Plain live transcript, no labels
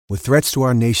With threats to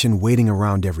our nation waiting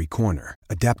around every corner,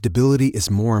 adaptability is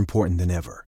more important than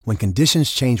ever. When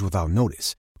conditions change without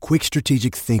notice, quick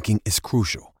strategic thinking is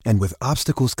crucial. And with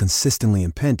obstacles consistently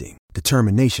impending,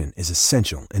 determination is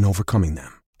essential in overcoming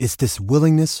them. It's this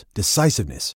willingness,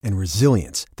 decisiveness, and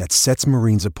resilience that sets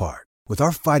Marines apart. With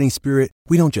our fighting spirit,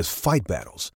 we don't just fight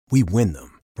battles, we win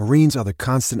them. Marines are the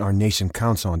constant our nation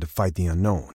counts on to fight the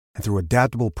unknown. And through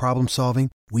adaptable problem solving,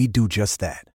 we do just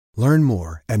that. Learn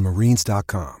more at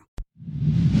marines.com.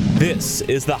 This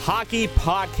is the Hockey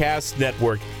Podcast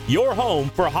Network, your home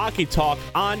for hockey talk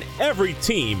on every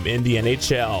team in the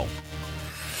NHL.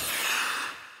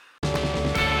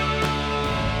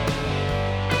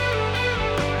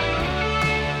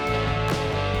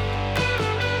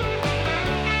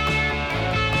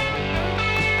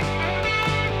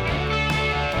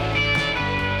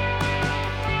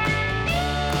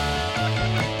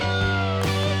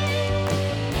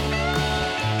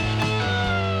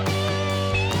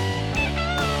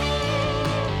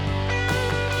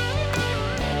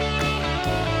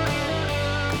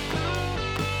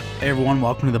 Hey everyone,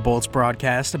 welcome to the Bolts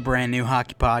Broadcast, a brand new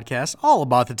hockey podcast all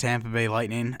about the Tampa Bay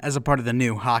Lightning as a part of the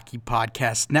new Hockey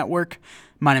Podcast Network.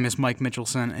 My name is Mike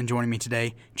Mitchelson, and joining me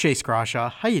today, Chase Crawshaw.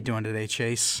 How you doing today,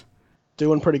 Chase?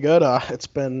 Doing pretty good. It's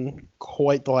been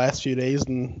quite the last few days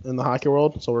in the hockey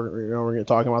world, so we're going to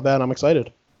talk about that. I'm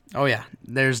excited. Oh yeah,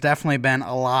 there's definitely been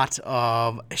a lot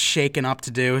of shaking up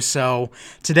to do. So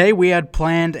today we had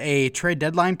planned a trade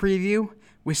deadline preview.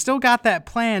 We still got that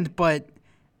planned, but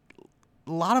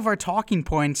a lot of our talking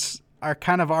points are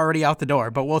kind of already out the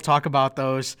door, but we'll talk about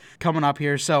those coming up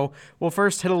here. So we'll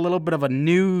first hit a little bit of a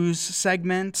news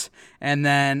segment, and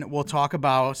then we'll talk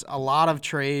about a lot of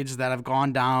trades that have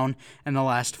gone down in the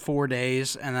last 4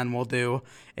 days, and then we'll do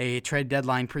a trade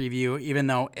deadline preview, even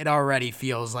though it already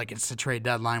feels like it's a trade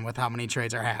deadline with how many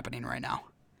trades are happening right now.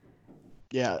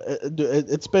 Yeah,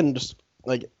 it's been just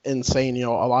like insane. You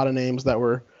know, a lot of names that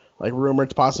were like rumored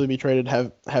to possibly be traded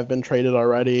have been traded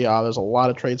already. There's a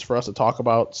lot of trades for us to talk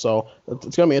about, so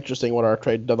it's going to be interesting what our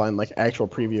trade deadline like actual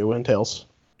preview entails.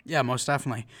 Yeah, most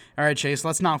definitely. All right, Chase,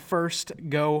 let's now first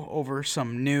go over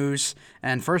some news.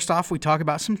 And first off, we talk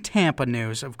about some Tampa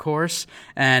news, of course.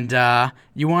 And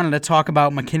you wanted to talk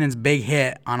about MacKinnon's big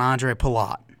hit on Andre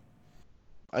Palat.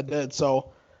 I did.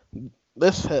 So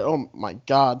this hit, oh my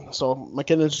God. So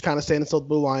MacKinnon's just kind of standing still at the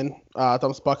blue line.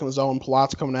 Dumps the puck in the zone.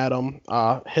 Palat's coming at him.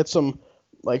 Hits him,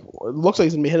 like, it looks like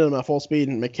he's going to be hitting him at full speed.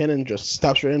 And MacKinnon just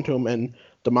steps right into him and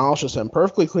demolishes him.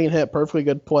 Perfectly clean hit, perfectly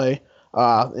good play.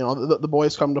 The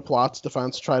boys come to Palat's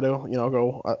defense, try to,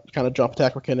 go kind of jump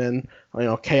attack MacKinnon.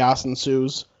 Chaos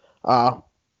ensues. I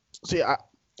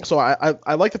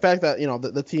like the fact that,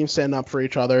 the team's standing up for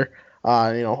each other.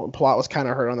 Palat was kind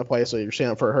of hurt on the play, so you're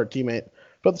standing up for a hurt teammate.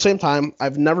 But at the same time,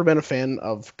 I've never been a fan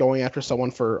of going after someone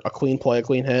for a clean play, a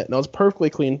clean hit. No, it's a perfectly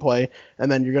clean play,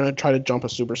 and then you're going to try to jump a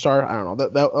superstar. I don't know.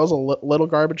 That was a little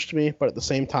garbage to me, but at the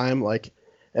same time, like,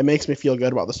 it makes me feel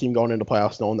good about this team going into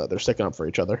playoffs knowing that they're sticking up for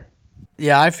each other.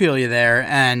 Yeah, I feel you there.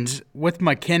 And with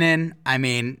MacKinnon, I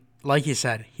mean, like you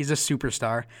said, he's a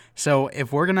superstar. So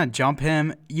if we're going to jump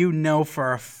him,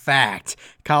 for a fact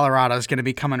Colorado's going to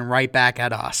be coming right back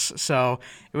at us. So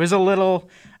it was a little,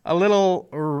 I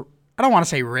don't want to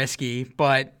say risky,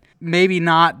 but maybe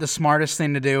not the smartest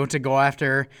thing to do to go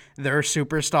after their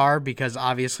superstar, because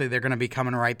obviously they're going to be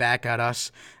coming right back at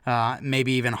us,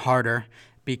 maybe even harder,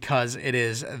 because it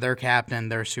is their captain,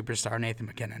 their superstar, Nathan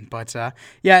MacKinnon. But,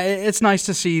 it's nice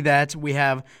to see that we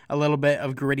have a little bit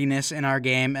of grittiness in our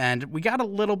game, and we got a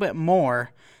little bit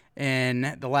more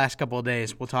in the last couple of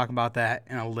days. We'll talk about that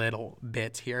in a little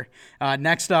bit here.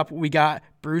 Next up, we got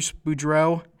Bruce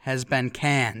Boudreau has been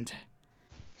canned.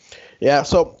 Yeah,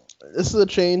 so this is a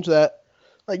change that,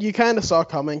 like, you kind of saw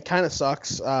coming. Kind of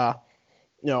sucks. But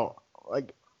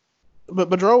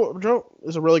Boudreau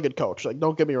is a really good coach. Like,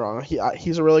 don't get me wrong.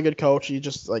 He's a really good coach. He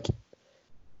just, like,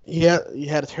 he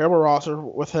had a terrible roster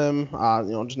with him.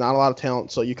 Just not a lot of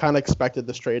talent. So you kind of expected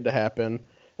this trade to happen.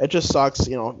 It just sucks.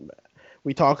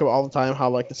 We talk about all the time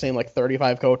how, like, the same, like,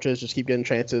 35 coaches just keep getting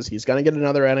chances. He's going to get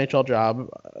another NHL job.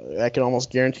 I can almost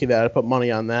guarantee that. I put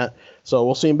money on that. So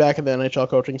we'll see him back in the NHL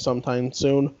coaching sometime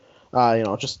soon.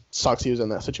 It just sucks he was in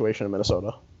that situation in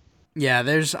Minnesota. Yeah,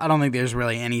 I don't think there's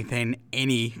really anything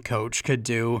any coach could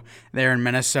do there in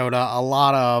Minnesota. A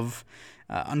lot of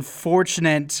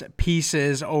unfortunate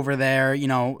pieces over there.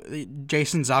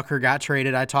 Jason Zucker got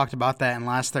traded. I talked about that in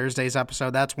last Thursday's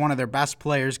episode. That's one of their best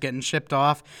players getting shipped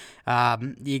off.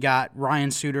 You got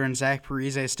Ryan Suter and Zach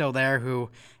Parise still there, who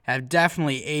have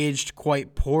definitely aged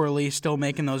quite poorly, still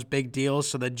making those big deals,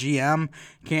 so the GM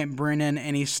can't bring in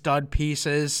any stud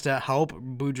pieces to help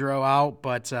Boudreaux out.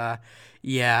 But,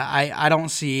 I don't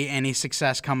see any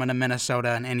success coming to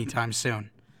Minnesota anytime soon.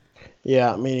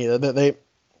 Yeah, me neither.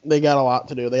 They got a lot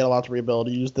to do. They had a lot to rebuild.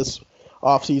 Use this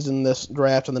offseason, this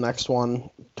draft, and the next one,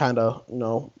 kind of,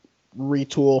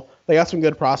 retool. They got some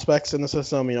good prospects in the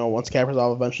system. Once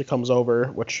Kaprizov eventually comes over,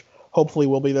 which hopefully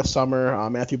will be this summer.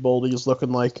 Matthew Boldy is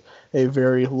looking like a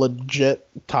very legit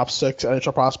top 6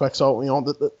 NHL prospect. So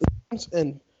the team's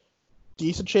in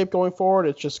decent shape going forward.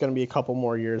 It's just going to be a couple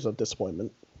more years of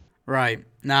disappointment. Right.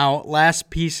 Now, last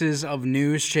pieces of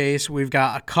news, Chase. We've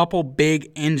got a couple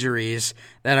big injuries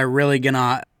that are really going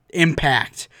to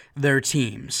impact their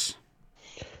teams.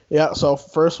 Yeah, so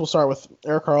first we'll start with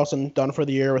Erik Karlsson, done for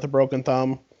the year with a broken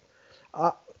thumb.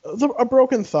 A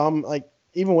broken thumb,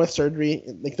 even with surgery,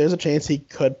 there's a chance he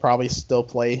could probably still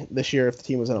play this year if the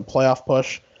team was in a playoff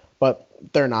push, but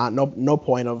they're not. No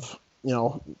point of,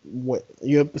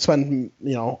 you spend,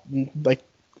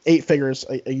 8 figures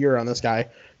a year on this guy.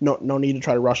 No need to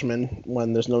try to rush him in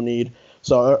when there's no need.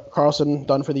 So Karlsson,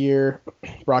 done for the year.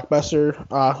 Brock Boeser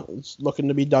is looking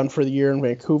to be done for the year in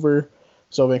Vancouver.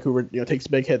 So Vancouver, takes a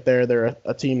big hit there. They're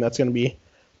a team that's going to be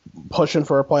pushing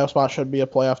for a playoff spot. Should be a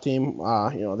playoff team.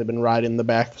 They've been riding the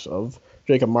backs of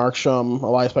Jacob Markstrom.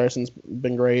 Elias Pettersson's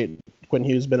been great. Quinn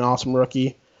Hughes been an awesome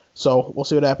rookie. So we'll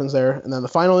see what happens there. And then the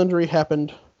final injury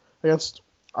happened against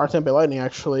our Tampa Bay Lightning,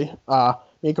 actually.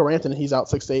 Mikko Rantanen, he's out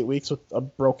 6 to 8 weeks with a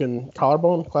broken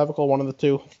collarbone, clavicle, one of the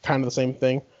two. Kind of the same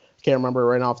thing. Can't remember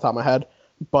right now off the top of my head.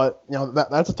 But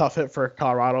that's a tough hit for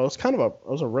Colorado. It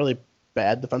was a really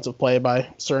bad defensive play by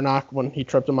Cernak when he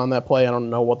tripped him on that play. I don't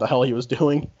know what the hell he was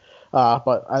doing.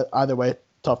 But either way,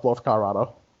 tough blow for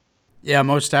Colorado. Yeah,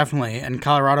 most definitely. And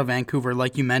Colorado, Vancouver,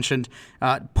 like you mentioned,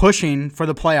 pushing for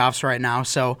the playoffs right now.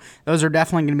 So those are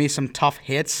definitely going to be some tough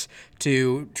hits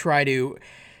to try to,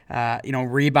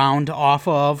 rebound off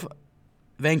of.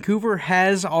 Vancouver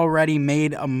has already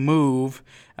made a move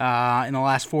in the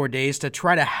last 4 days to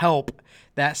try to help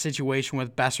that situation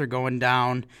with Boeser going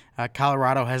down.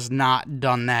 Colorado has not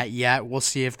done that yet. We'll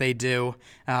see if they do.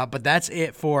 But that's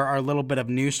it for our little bit of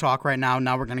news talk right now.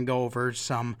 Now we're going to go over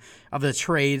some of the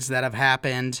trades that have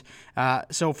happened.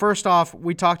 So first off,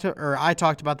 I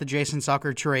talked about the Jason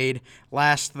Zucker trade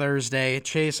last Thursday.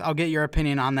 Chase, I'll get your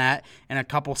opinion on that in a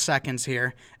couple seconds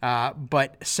here.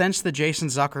 But since the Jason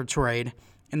Zucker trade,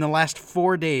 in the last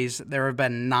 4 days, there have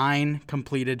been 9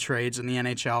 completed trades in the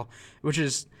NHL, which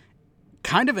is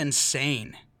kind of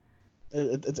insane.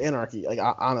 It's anarchy.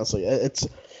 Honestly, it's.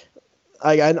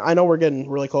 I know we're getting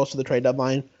really close to the trade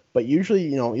deadline, but usually,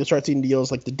 you'll start seeing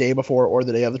deals like the day before or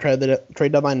the day of the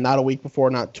trade deadline, not a week before,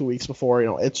 not 2 weeks before.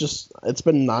 It's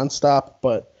been nonstop,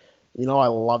 but I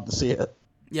love to see it.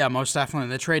 Yeah, most definitely.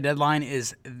 The trade deadline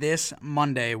is this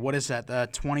Monday. What is that? The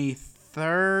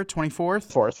 23rd,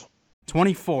 24th?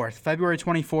 24th, February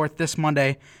 24th, this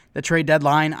Monday, the trade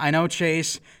deadline. I know,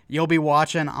 Chase, you'll be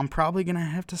watching. I'm probably going to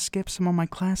have to skip some of my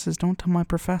classes. Don't tell my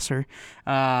professor.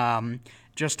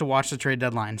 Just to watch the trade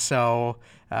deadline. So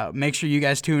make sure you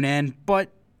guys tune in.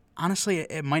 But honestly,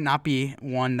 it might not be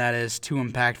one that is too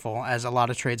impactful as a lot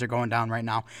of trades are going down right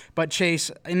now. But Chase,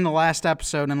 in the last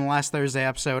Thursday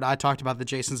episode, I talked about the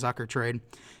Jason Zucker trade.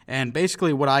 And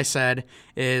basically what I said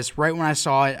is right when I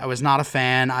saw it, I was not a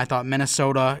fan. I thought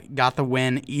Minnesota got the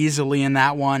win easily in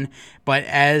that one. But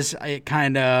as it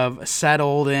kind of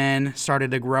settled in,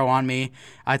 started to grow on me,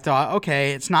 I thought,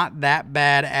 okay, it's not that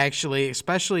bad actually,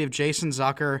 especially if Jason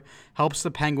Zucker helps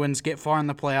the Penguins get far in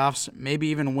the playoffs, maybe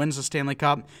even wins the Stanley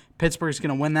Cup. Pittsburgh's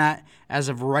going to win that. As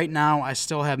of right now, I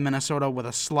still have Minnesota with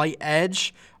a slight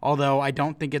edge, although I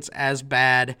don't think it's as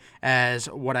bad as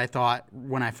what I thought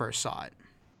when I first saw it.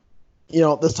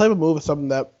 This type of move is something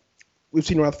that we've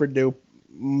seen Rutherford do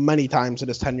many times in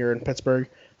his tenure in Pittsburgh.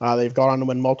 They've gone on to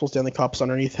win multiple Stanley Cups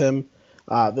underneath him.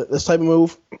 This type of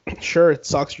move, sure, it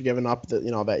sucks. You're giving up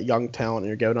that young talent and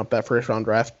you're giving up that first-round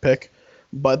draft pick.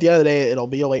 But at the end of the day, it'll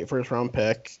be a late first-round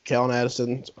pick. Kalen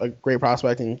Addison's a great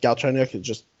prospect, and Galchenyuk is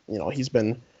just, he's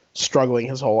been struggling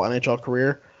his whole NHL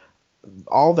career.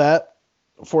 All that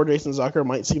for Jason Zucker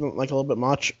might seem like a little bit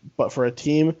much, but for a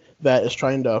team that is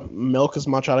trying to milk as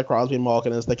much out of Crosby and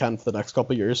Malkin as they can for the next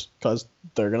couple of years, because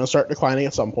they're going to start declining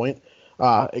at some point,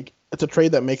 it's a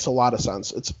trade that makes a lot of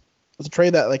sense. It's a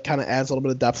trade that kind of adds a little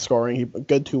bit of depth scoring.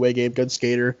 Good two-way game, good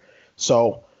skater.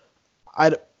 So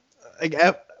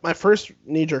my first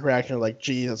knee-jerk reaction was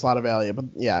geez, that's a lot of value. But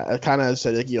yeah, I kind of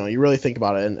said, you really think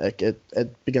about it, and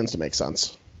it begins to make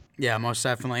sense. Yeah, most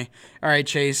definitely. All right,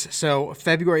 Chase. So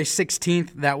February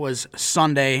 16th, that was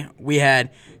Sunday, we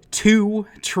had two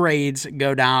trades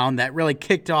go down that really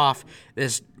kicked off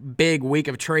this big week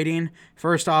of trading.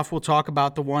 First off, we'll talk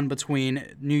about the one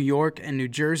between New York and New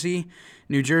Jersey.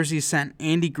 New Jersey sent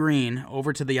Andy Green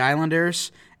over to the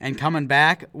Islanders, and coming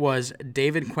back was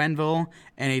David Quenneville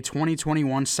and a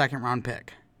 2021 second-round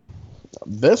pick.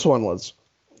 This one was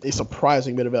a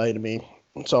surprising bit of value to me.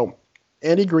 So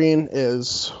Andy Green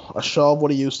is a shell of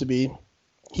what he used to be.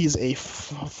 He's a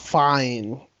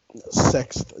fine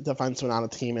sixth defenseman on a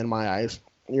team in my eyes.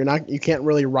 You can't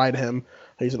really ride him.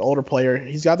 He's an older player.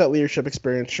 He's got that leadership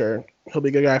experience, sure. He'll be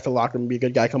a good guy for the locker room, be a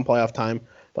good guy come playoff time.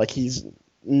 Like, he's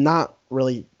not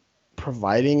really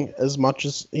providing as much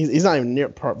as he's not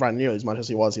even providing nearly as much as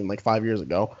he was even like 5 years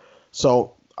ago.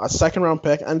 So a second round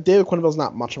pick, and David Quenneville's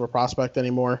not much of a prospect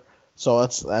anymore. So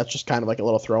that's just kind of like a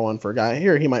little throw in for a guy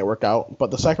here. He might work out,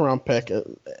 but the second round pick it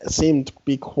seemed to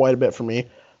be quite a bit for me.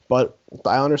 But the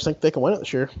Islanders think they can win it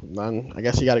this year, then I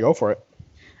guess you got to go for it.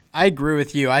 I agree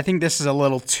with you. I think this is a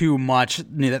little too much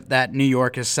that New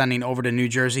York is sending over to New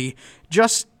Jersey,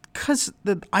 just because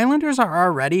the Islanders are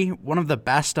already one of the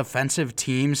best defensive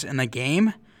teams in the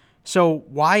game. So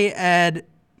why add,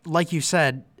 like you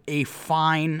said, a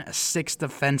fine sixth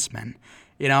defenseman?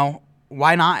 You know,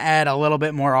 why not add a little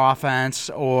bit more offense?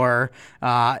 Or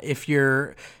if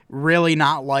you're really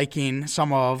not liking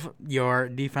some of your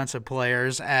defensive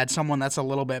players, add someone that's a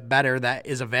little bit better that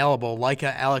is available, like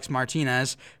Alex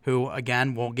Martinez, who,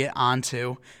 again, we'll get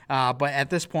onto. But at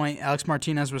this point, Alex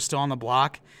Martinez was still on the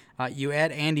block. You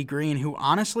add Andy Green, who,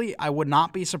 honestly, I would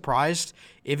not be surprised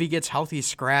if he gets healthy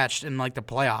scratched in, like, the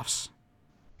playoffs.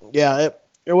 Yeah,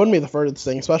 it wouldn't be the furthest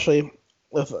thing, especially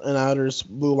with an Islanders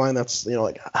blue line that's,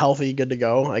 like, healthy, good to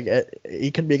go. Like,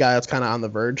 he could be a guy that's kind of on the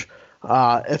verge.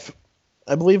 If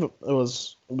I believe it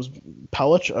was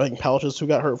Pelech. I think Pelech is who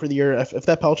got hurt for the year. If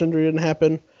that Pelech injury didn't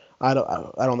happen, I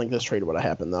don't think this trade would have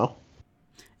happened, though.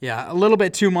 Yeah, a little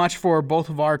bit too much for both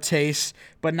of our tastes,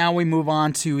 but now we move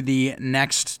on to the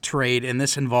next trade, and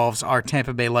this involves our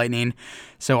Tampa Bay Lightning.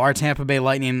 So our Tampa Bay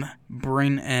Lightning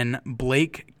bring in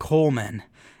Blake Coleman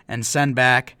and send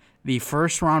back the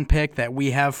first-round pick that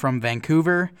we have from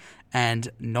Vancouver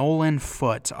and Nolan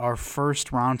Foote, our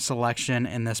first-round selection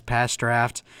in this past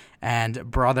draft, and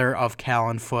brother of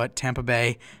Callan Foote. Tampa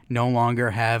Bay no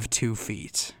longer have 2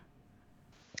 feet.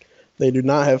 They do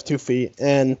not have 2 feet,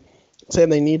 and saying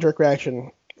they knee-jerk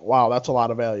reaction, wow, that's a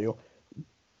lot of value.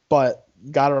 But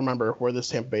you got to remember where this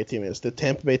Tampa Bay team is. The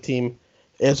Tampa Bay team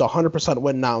is 100%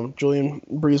 win now. Julien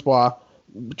BriseBois,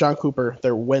 John Cooper,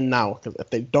 they're win now. Because if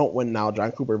they don't win now,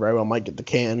 John Cooper very well might get the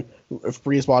can. If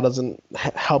BriseBois doesn't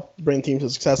help bring the team to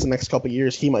success in the next couple of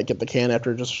years, he might get the can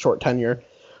after just a short tenure.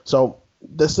 So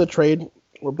this is a trade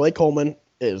where Blake Coleman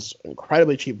is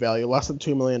incredibly cheap value, less than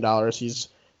 $2 million.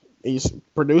 He's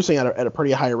producing at a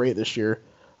pretty high rate this year.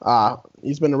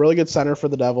 He's been a really good center for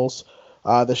the Devils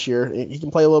this year. He can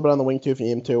play a little bit on the wing too if you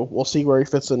need him to. We'll see where he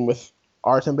fits in with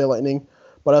our Tampa Bay Lightning.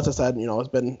 But as I said, has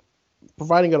been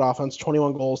providing good offense,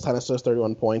 21 goals, 10 assists,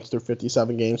 31 points through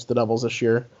 57 games to the Devils this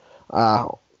year.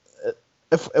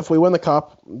 If we win the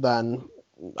Cup, then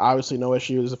obviously no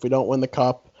issues. If we don't win the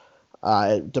Cup,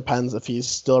 it depends if he's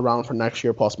still around for next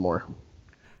year plus more.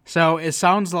 So it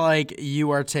sounds like you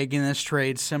are taking this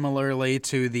trade similarly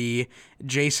to the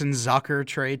Jason Zucker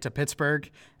trade to Pittsburgh,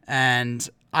 and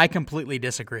I completely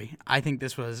disagree. I think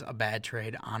this was a bad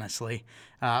trade, honestly.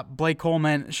 Blake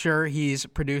Coleman, sure, he's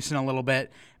producing a little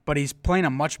bit, but he's playing a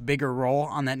much bigger role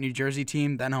on that New Jersey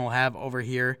team than he'll have over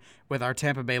here with our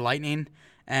Tampa Bay Lightning,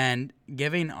 and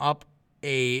giving up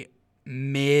a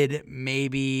mid,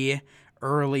 maybe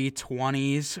early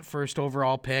 20s first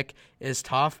overall pick is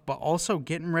tough, but also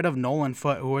getting rid of Nolan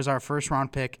Foote, who was our first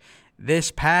round pick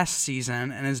this past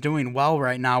season and is doing well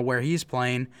right now where he's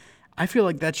playing, I feel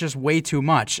like that's just way too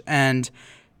much. And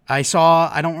I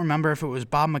don't remember if it was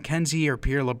Bob McKenzie or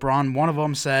Pierre LeBrun, one of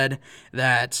them said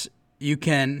that you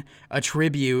can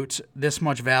attribute this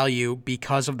much value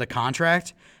because of the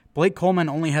contract. Blake Coleman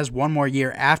only has one more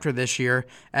year after this year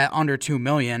at under $2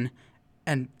 million,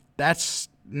 and that's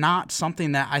not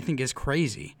something that I think is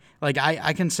crazy. Like,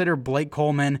 I consider Blake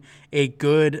Coleman a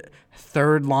good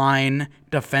third-line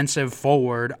defensive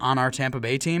forward on our Tampa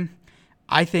Bay team.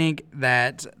 I think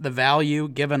that the value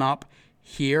given up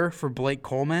here for Blake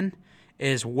Coleman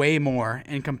is way more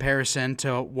in comparison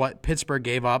to what Pittsburgh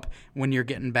gave up when you're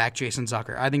getting back Jason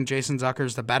Zucker. I think Jason Zucker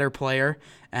is the better player,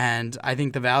 and I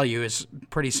think the value is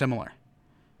pretty similar.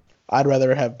 I'd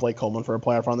rather have Blake Coleman for a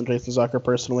playoff run than Jason Zucker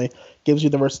personally. Gives you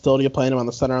the versatility of playing him on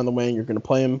the center, on the wing. You're going to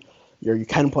play him. You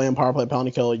can play him power play,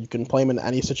 penalty kill. You can play him in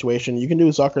any situation. You can do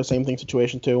Zucker, same thing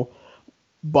situation too.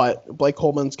 But Blake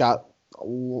Coleman's got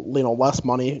less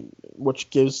money. which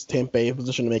gives Tampa Bay a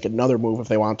position to make another move if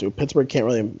they want to. Pittsburgh can't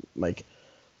really make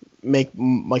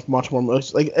much more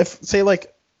moves. Like if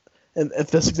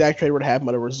this exact trade were to happen,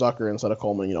 but it was Zucker instead of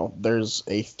Coleman, there's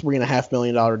a $3.5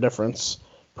 million difference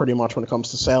pretty much when it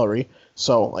comes to salary.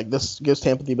 So like this gives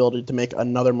Tampa the ability to make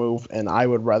another move, and I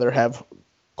would rather have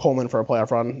Coleman for a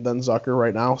playoff run than Zucker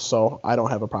right now. So I don't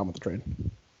have a problem with the trade.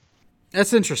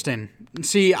 That's interesting.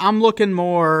 See, I'm looking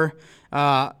more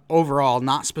overall,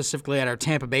 not specifically at our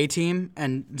Tampa Bay team,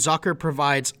 and Zucker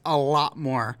provides a lot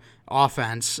more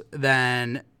offense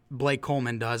than Blake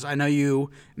Coleman does. I know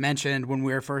you mentioned when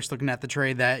we were first looking at the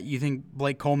trade that you think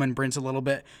Blake Coleman brings a little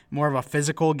bit more of a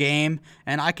physical game,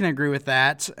 and I can agree with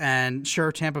that, and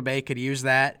sure, Tampa Bay could use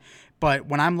that, but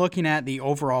when I'm looking at the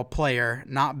overall player,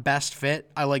 not best fit,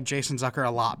 I like Jason Zucker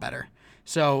a lot better.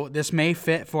 So this may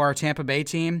fit for our Tampa Bay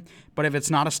team, but if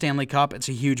it's not a Stanley Cup, it's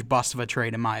a huge bust of a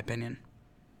trade, in my opinion.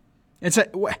 It's a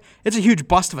huge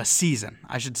bust of a season,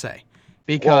 I should say,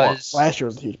 because last year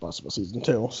was a huge bust of a season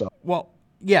too. So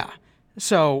yeah.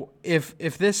 So if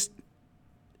this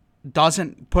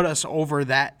doesn't put us over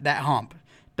that hump,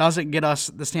 doesn't get us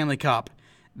the Stanley Cup,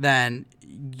 then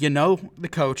the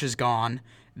coach is gone.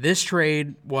 This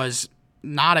trade was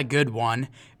not a good one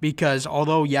because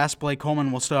although, yes, Blake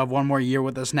Coleman will still have one more year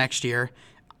with us next year,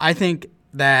 I think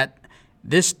that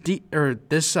this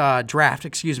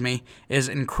draft, is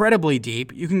incredibly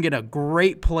deep. You can get a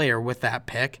great player with that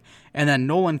pick, and then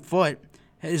Nolan Foote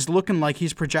is looking like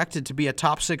he's projected to be a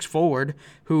top 6 forward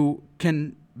who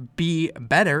can be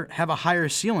better, have a higher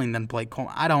ceiling than Blake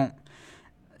Coleman.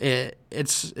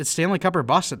 It's Stanley Cup or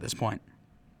bust at this point.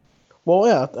 Well,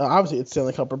 yeah, obviously it's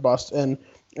Stanley Cup or bust, and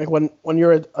like when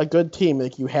you're a good team,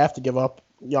 like you have to give up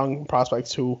young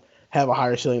prospects who have a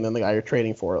higher ceiling than the guy you're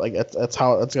trading for. Like that's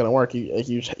how it's gonna work.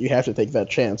 You have to take that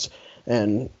chance,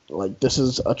 and like this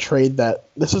is the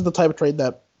type of trade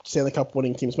that Stanley Cup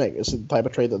winning teams make. This is the type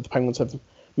of trade that the Penguins have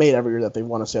made every year that they've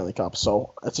won a Stanley Cup.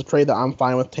 So it's a trade that I'm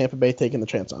fine with Tampa Bay taking the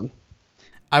chance on.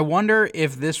 I wonder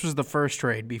if this was the first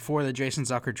trade before the Jason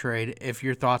Zucker trade, if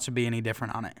your thoughts would be any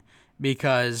different on it.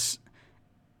 Because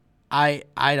I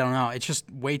don't know. It's just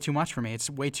way too much for me. It's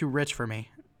way too rich for me.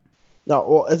 No,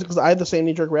 well, it's because I had the same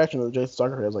knee-jerk reaction to the Jason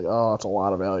Zucker trade. I was like, oh, that's a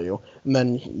lot of value. And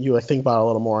then you think about it a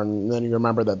little more, and then you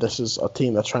remember that this is a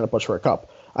team that's trying to push for a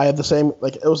cup. I had the same,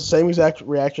 it was the same exact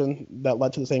reaction that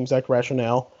led to the same exact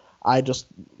rationale. I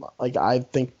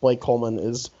think Blake Coleman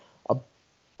is a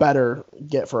better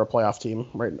get for a playoff team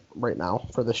right now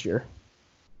for this year.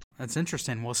 That's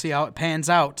interesting. We'll see how it pans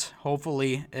out.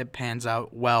 Hopefully it pans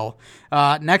out well.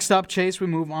 Next up, Chase, we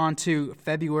move on to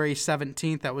February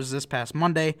 17th. That was this past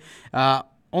Monday.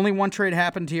 Only one trade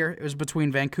happened here. It was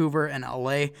between Vancouver and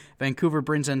LA. Vancouver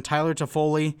brings in Tyler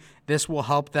Toffoli. This will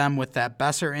help them with that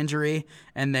Besser injury,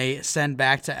 and they send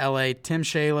back to LA Tim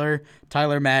Shaler,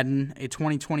 Tyler Madden, a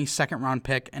 2020 second-round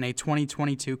pick, and a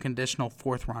 2022 conditional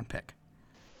fourth-round pick.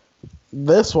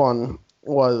 This one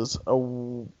was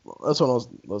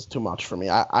too much for me.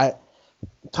 Tyler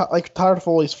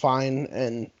Toffoli's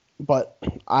fine, but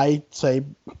I say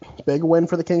big win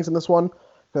for the Kings in this one.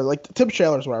 Because Tim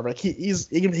Shaler's whatever, he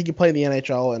can play in the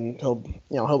NHL and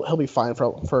he'll be fine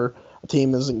for a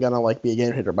team that isn't gonna be a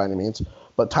game hitter by any means.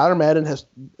 But Tyler Madden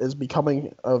is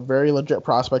becoming a very legit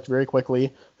prospect very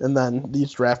quickly, and then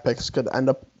these draft picks could end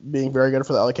up being very good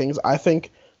for the LA Kings. I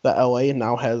think that LA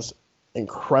now has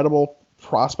incredible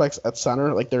prospects at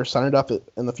center. Their center depth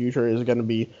in the future is going to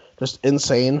be just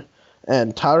insane.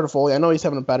 And Tyler Toffoli, I know he's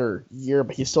having a better year,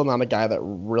 but he's still not a guy that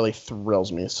really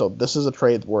thrills me. So this is a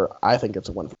trade where I think it's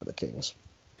a win for the Kings.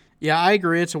 Yeah, I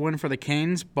agree it's a win for the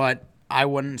Kings, but I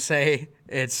wouldn't say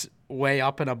it's way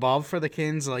up and above for the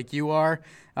Kings like you are.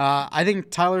 I think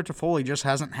Tyler Toffoli just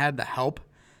hasn't had the help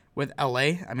with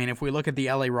LA. I mean, if we look at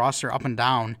the LA roster up and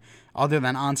down, other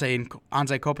than Anze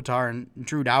Kopitar and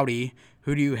Drew Doughty,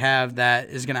 who do you have that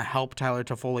is going to help Tyler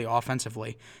Toffoli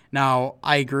offensively? Now,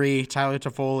 I agree, Tyler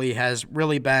Toffoli has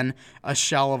really been a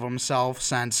shell of himself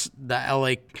since the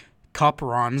LA Cup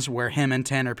runs where him and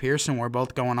Tanner Pearson were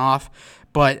both going off.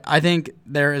 But I think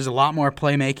there is a lot more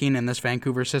playmaking in this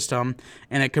Vancouver system,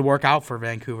 and it could work out for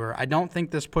Vancouver. I don't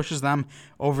think this pushes them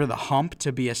over the hump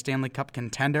to be a Stanley Cup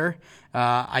contender.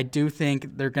 I do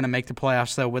think they're going to make the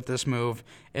playoffs, though, with this move.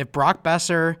 If Brock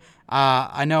Besser,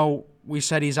 I know we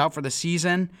said he's out for the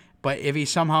season, but if he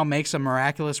somehow makes a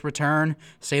miraculous return,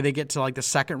 say they get to the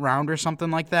second round or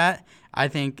something like that, I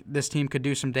think this team could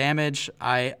do some damage.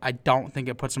 I don't think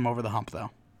it puts them over the hump,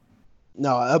 though.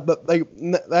 No, but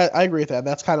I agree with that.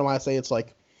 That's kind of why I say it's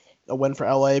a win for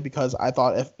LA, because I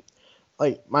thought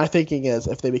my thinking is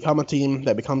if they become a team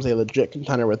that becomes a legit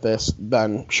contender with this,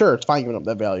 then sure, it's fine giving up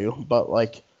that value. But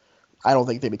I don't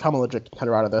think they become a legit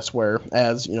contender out of this,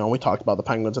 whereas, we talked about the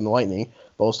Penguins and the Lightning.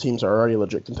 Those teams are already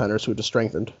legit contenders who just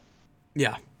strengthened.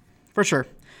 Yeah, for sure.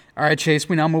 All right, Chase,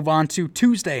 we now move on to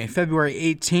Tuesday, February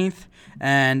 18th,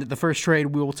 and the first trade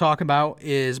we will talk about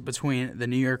is between the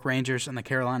New York Rangers and the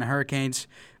Carolina Hurricanes.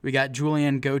 We got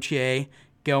Julien Gauthier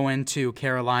going to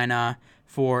Carolina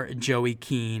for Joey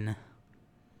Keane.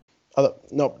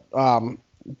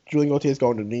 Julien Gauthier is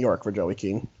going to New York for Joey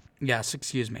Keane. Yes,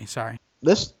 excuse me, sorry.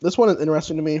 This one is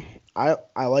interesting to me.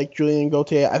 I like Julien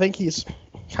Gauthier. I think he's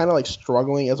kind of like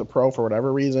struggling as a pro for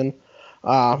whatever reason.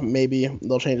 Maybe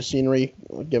they'll change the scenery,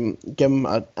 give him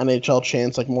an NHL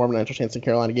chance, like more of an NHL chance than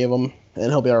Carolina gave him, and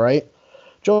he'll be all right.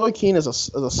 Joey Keane is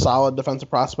a solid defensive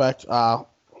prospect.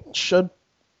 Should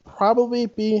probably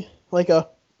be like a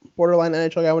borderline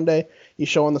NHL guy one day. He's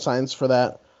showing the signs for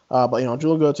that. But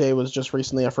Julien Gauthier was just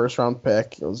recently a first-round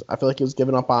pick. I feel like he was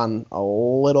given up on a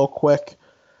little quick.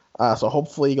 So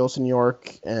hopefully he goes to New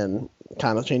York and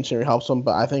kind of change scenery helps him.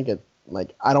 But I think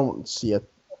I don't see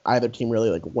either team really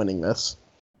like winning this.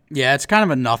 Yeah, it's kind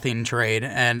of a nothing trade,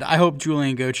 and I hope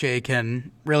Julien Gauthier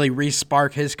can really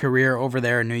re-spark his career over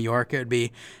there in New York. It would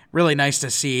be really nice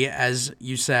to see. As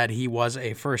you said, he was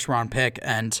a first-round pick,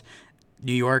 and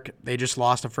New York, they just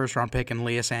lost a first-round pick in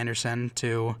Elias Anderson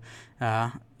to,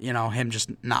 him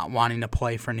just not wanting to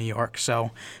play for New York.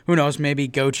 So who knows, maybe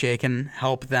Gauthier can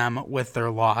help them with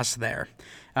their loss there.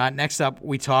 Next up,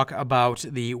 we talk about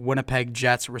the Winnipeg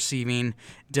Jets receiving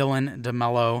Dylan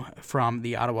DeMello from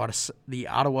the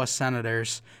Ottawa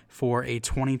Senators for a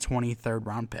 2020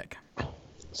 third-round pick.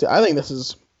 See, I think this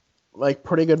is like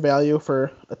pretty good value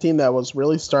for a team that was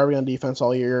really starving on defense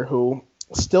all year, who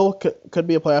still could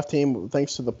be a playoff team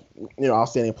thanks to the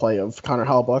outstanding play of Connor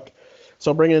Hellebuyck.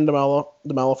 So bringing in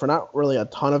DeMello for not really a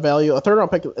ton of value. A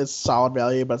third-round pick is solid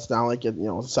value, but it's not like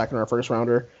a second or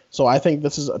first-rounder. So I think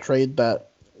this is a trade that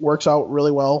works out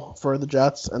really well for the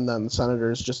Jets, and then the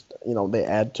Senators just, they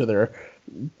add to their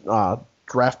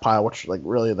draft pile, which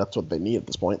really that's what they need at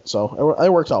this point. So it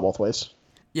works out both ways.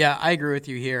 Yeah, I agree with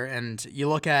you here. And you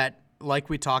look at,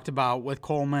 like we talked about with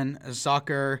Coleman,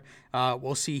 Zucker,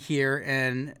 we'll see here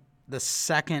in the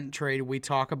second trade we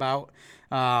talk about,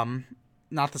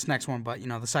 not this next one, but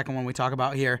the second one we talk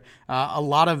about here, a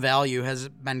lot of value has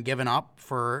been given up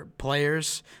for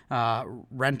players,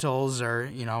 rentals,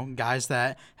 or guys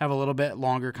that have a little bit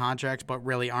longer contracts but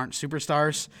really aren't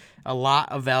superstars. A lot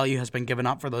of value has been given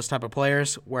up for those type of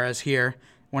players, whereas here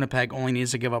Winnipeg only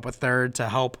needs to give up a third to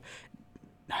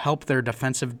help their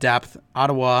defensive depth.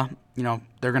 Ottawa,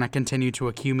 they're going to continue to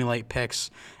accumulate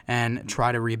picks and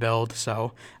try to rebuild.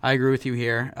 So I agree with you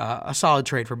here. A solid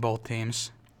trade for both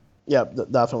teams. Yeah,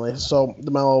 definitely. So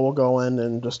DeMello will go in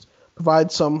and just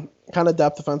provide some kind of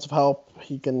depth defensive help.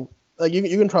 He can, you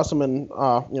can trust him in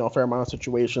a fair amount of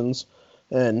situations,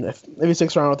 and if he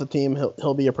sticks around with the team,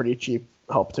 he'll be a pretty cheap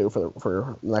help too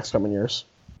for the next coming years.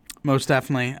 Most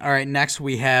definitely. All right, next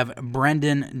we have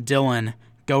Brendan Dillon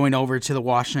going over to the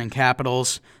Washington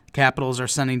Capitals. The Capitals are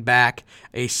sending back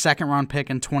a second-round pick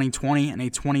in 2020 and a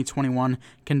 2021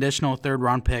 conditional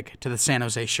third-round pick to the San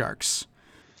Jose Sharks.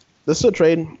 This is a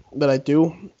trade that I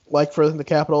do like for the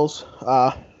Capitals.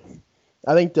 I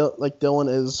think Dillon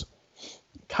is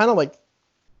kind of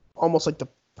almost like the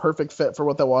perfect fit for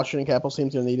what the Washington Capitals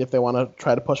team's going to need if they want to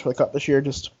try to push for the cup this year.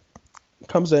 Just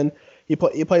comes in, he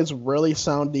plays really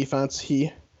sound defense. He's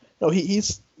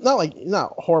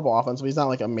not horrible offense, but he's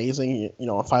not amazing.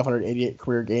 588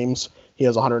 career games. He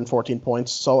has 114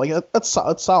 points. So that's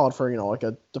solid for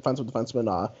a defensive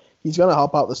defenseman. He's going to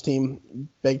help out this team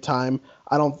big time.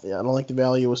 I don't think the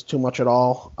value was too much at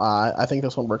all. I think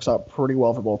this one works out pretty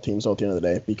well for both teams at the end of the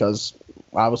day, because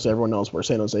obviously everyone knows where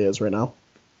San Jose is right now.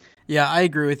 Yeah, I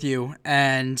agree with you.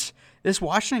 And this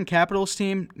Washington Capitals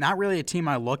team, not really a team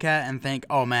I look at and think,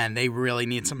 oh man, they really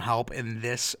need some help in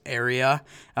this area.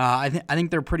 I think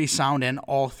they're pretty sound in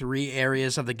all three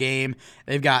areas of the game.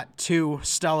 They've got two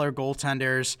stellar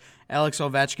goaltenders. Alex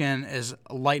Ovechkin is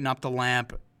lighting up the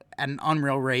lamp at an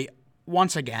unreal rate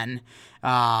once again.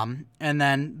 And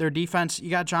then their defense, you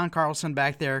got John Carlson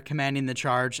back there commanding the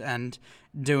charge and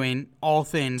doing all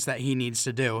things that he needs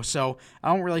to do. So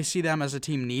I don't really see them as a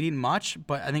team needing much,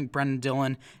 but I think Brendan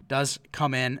Dillon does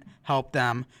come in, help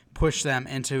them, push them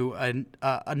into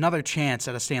another chance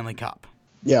at a Stanley Cup.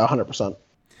 Yeah, 100%.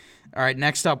 All right,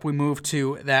 next up we move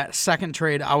to that second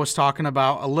trade I was talking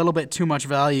about. A little bit too much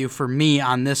value for me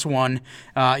on this one.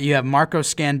 You have Marco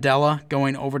Scandella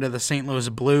going over to the St. Louis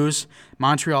Blues.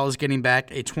 Montreal is getting back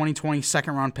a 2020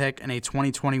 second-round pick and a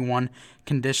 2021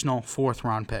 conditional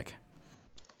fourth-round pick.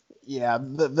 Yeah,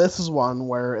 this is one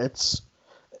where it's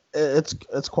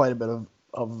quite a bit of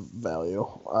of value,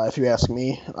 if you ask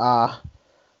me.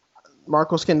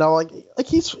 Marco Scandella, like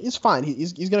he's fine.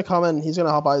 He's gonna come in. He's gonna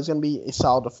help out. He's gonna be a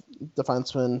solid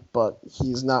defenseman, but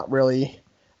he's not really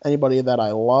anybody that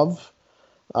I love.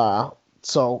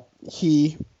 So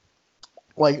he,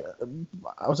 like,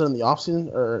 I was in the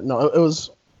offseason, or no, it was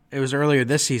earlier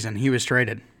this season. He was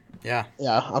traded. Yeah.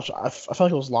 Yeah, I feel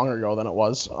like it was longer ago than it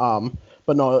was.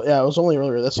 But no, yeah, it was only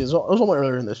earlier this season. It was only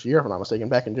earlier in this year, if I'm not mistaken,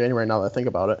 back in January. Now that I think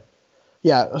about it,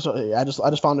 yeah. So yeah, I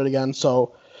just found it again.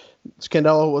 So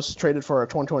Scandella was traded for a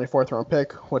 2024 round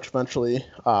pick, which eventually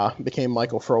became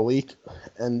Michael Frolik,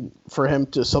 and for him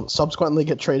to subsequently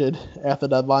get traded at the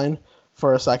deadline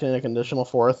for a second and a conditional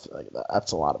fourth, like,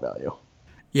 that's a lot of value.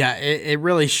 Yeah, it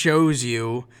really shows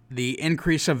you the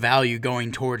increase of value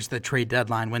going towards the trade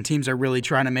deadline when teams are really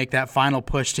trying to make that final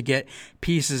push to get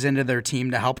pieces into their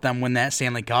team to help them win that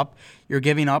Stanley Cup. You're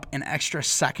giving up an extra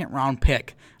second-round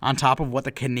pick on top of what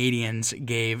the Canadiens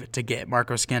gave to get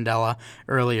Marco Scandella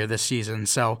earlier this season.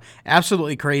 So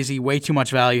absolutely crazy, way too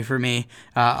much value for me.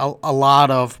 A lot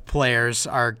of players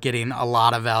are getting a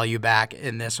lot of value back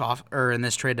in this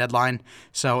trade deadline.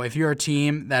 So if you're a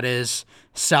team that is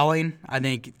selling, I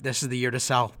think this is the year to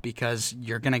sell because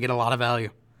you're going to get a lot of value.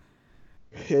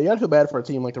 Yeah, you gotta feel bad for a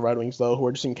team like the Red Wings, though, who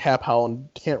are just in cap hell and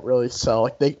can't really sell.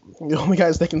 Like, the only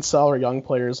guys they can sell are young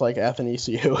players like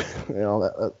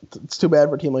Athanasiou. It's too bad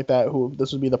for a team like that, who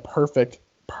this would be the perfect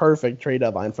trade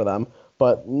deadline for them.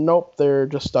 But nope, they're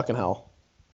just stuck in hell.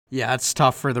 Yeah, it's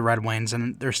tough for the Red Wings,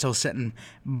 and they're still sitting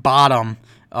bottom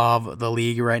of the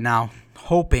league right now,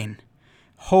 hoping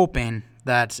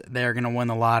that they're going to win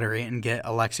the lottery and get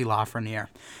Alexi Lafreniere.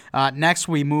 Next,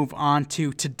 we move on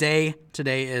to today.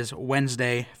 Today is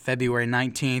Wednesday, February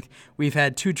 19th. We've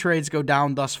had 2 trades go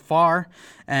down thus far,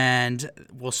 and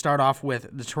we'll start off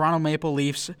with the Toronto Maple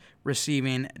Leafs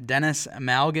receiving Dennis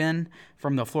Malgin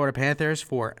from the Florida Panthers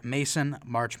for Mason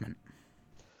Marchment.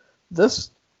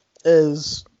 This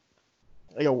is,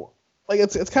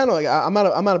 it's kind of like, I'm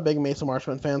not a big Mason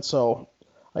Marchment fan, so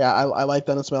yeah, I like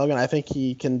Dennis Malgin. I think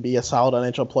he can be a solid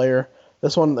NHL player.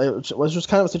 This one, it was just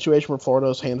kind of a situation where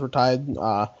Florida's hands were tied.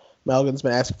 Malgin's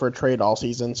been asking for a trade all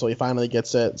season, so he finally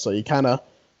gets it. So you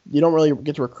don't really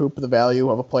get to recoup the value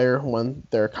of a player when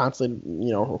they're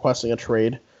constantly, requesting a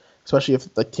trade, especially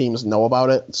if the teams know about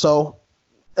it. So,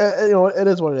 it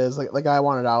is what it is. Like, the guy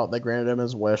wanted out. They granted him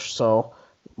his wish. So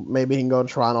maybe he can go to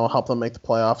Toronto, help them make the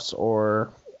playoffs,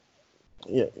 or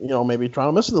maybe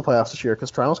Toronto misses the playoffs this year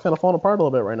because Toronto's kind of falling apart a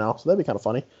little bit right now. So that'd be kind of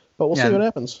funny. But we'll see what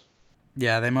happens.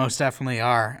 Yeah, they most definitely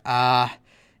are. I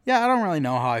don't really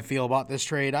know how I feel about this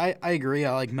trade. I agree.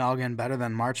 I like Malgin better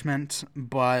than Marchment,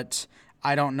 but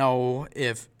I don't know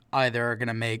if either are going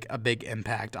to make a big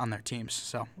impact on their teams.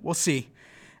 So we'll see.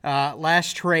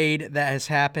 Last trade that has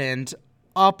happened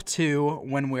up to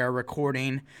when we are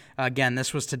recording. Again,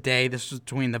 this was today. This was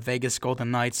between the Vegas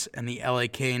Golden Knights and the LA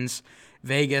Kings.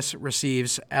 Vegas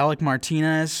receives Alec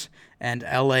Martinez, and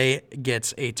LA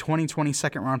gets a 2020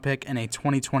 second-round pick and a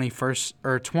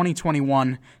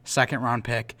 2021 second-round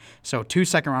pick. So 2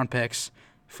 second-round picks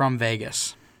from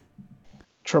Vegas.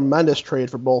 Tremendous trade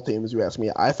for both teams, you ask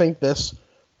me. I think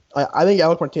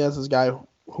Alec Martinez is a guy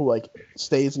who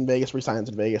stays in Vegas, resigns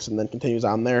in Vegas, and then continues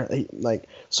on there.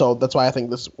 So that's why I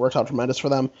think this works out tremendous for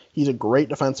them. He's a great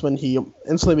defenseman. He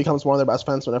instantly becomes one of their best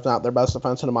defensemen, if not their best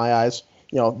defenseman in my eyes.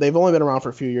 They've only been around for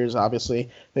a few years, obviously.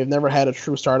 They've never had a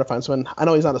true star defenseman. I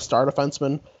know he's not a star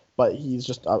defenseman, but he's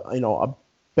just a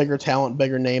bigger talent,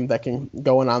 bigger name that can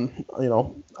go in on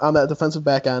that defensive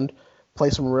back end, play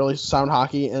some really sound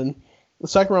hockey. And the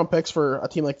second round picks for a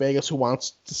team like Vegas who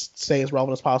wants to stay as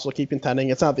relevant as possible, keep contending,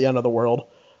 it's not the end of the world.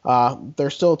 They're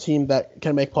still a team that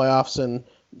can make playoffs and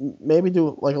maybe do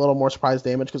a little more surprise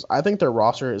damage because I think their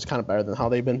roster is kind of better than how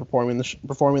they've been performing this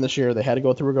year. They had to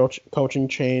go through a coaching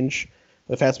change.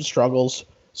 They've had some struggles.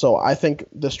 So I think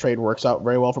this trade works out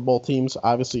very well for both teams.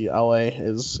 Obviously, LA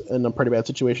is in a pretty bad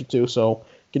situation too, so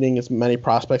getting as many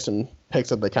prospects and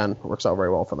picks as they can works out very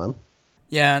well for them.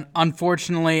 Yeah,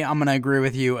 unfortunately, I'm going to agree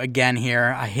with you again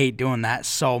here. I hate doing that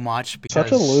so much. Because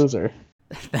such a loser.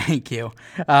 Thank you.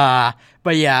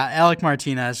 But yeah, Alec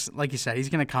Martinez, like you said, he's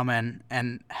going to come in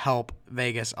and help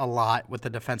Vegas a lot with the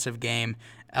defensive game.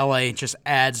 LA just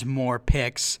adds more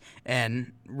picks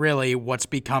and really what's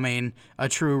becoming a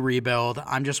true rebuild.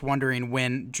 I'm just wondering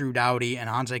when Drew Doughty and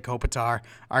Anze Kopitar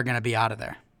are going to be out of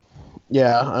there.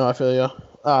 Yeah, I feel you.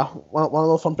 Want a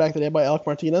little fun fact today about Alec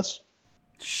Martinez?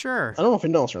 Sure. I don't know if you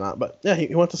know this or not, but yeah,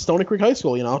 he went to Stony Creek High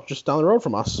School, just down the road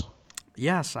from us.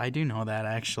 Yes, I do know that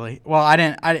actually. Well, I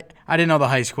didn't know the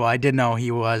high school. I did know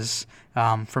he was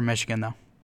from Michigan though.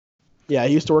 Yeah,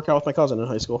 he used to work out with my cousin in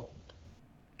high school.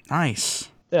 Nice.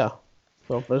 Yeah.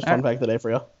 So there's a fun fact today for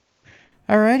you.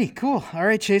 Alrighty, cool. All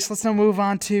right, Chase, let's now move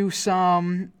on to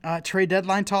some trade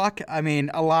deadline talk. I mean,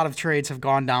 a lot of trades have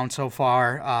gone down so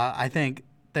far. I think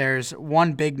there's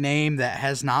one big name that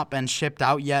has not been shipped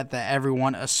out yet that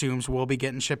everyone assumes will be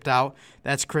getting shipped out.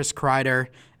 That's Chris Kreider.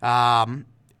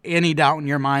 Any doubt in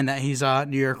your mind that he's a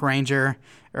New York Ranger,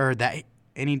 or that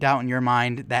any doubt in your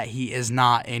mind that he is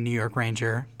not a New York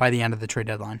Ranger by the end of the trade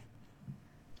deadline?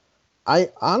 I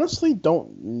honestly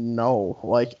don't know.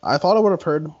 Like, I thought I would have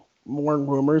heard more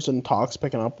rumors and talks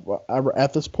picking up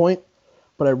at this point,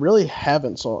 but I really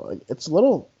haven't. So it's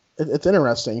it's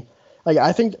interesting. Like,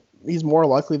 I think he's more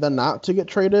likely than not to get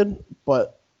traded,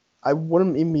 but I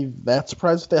wouldn't even be that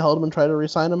surprised if they held him and tried to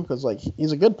re-sign him, because like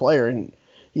he's a good player and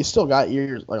he's still got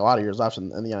years, like a lot of years left in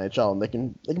the NHL, and they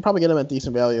can probably get him at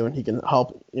decent value, and he can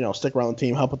help, stick around the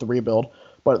team, help with the rebuild.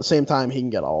 But at the same time, he can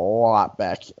get a lot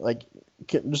back. Like,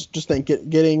 just think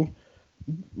getting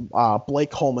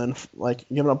Blake Coleman, like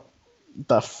giving up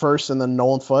the first and then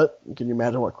Nolan Foote. Can you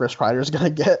imagine what Chris Kreider is going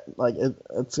to get? Like,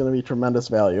 it's going to be tremendous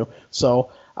value.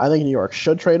 So I think New York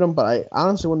should trade him, but I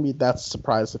honestly wouldn't be that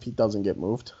surprised if he doesn't get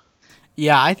moved.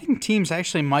 Yeah, I think teams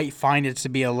actually might find it to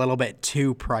be a little bit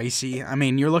too pricey. I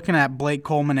mean, you're looking at Blake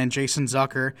Coleman and Jason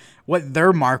Zucker, what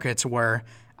their markets were.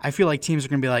 I feel like teams are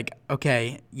going to be like,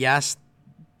 okay, yes,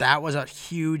 that was a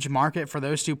huge market for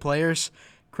those two players.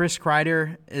 Chris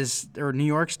Kreider New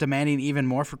York's demanding even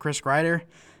more for Chris Kreider.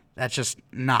 That's just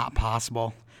not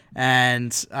possible.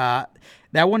 And that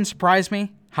wouldn't surprise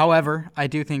me. However, I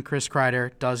do think Chris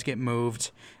Kreider does get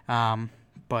moved.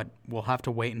 But we'll have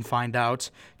to wait and find out.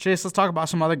 Chase, let's talk about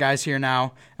some other guys here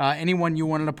now. Anyone you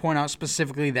wanted to point out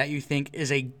specifically that you think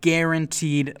is a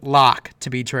guaranteed lock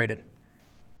to be traded?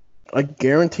 A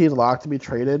guaranteed lock to be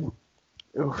traded?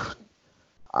 Oof.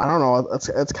 I don't know.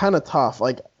 It's kind of tough.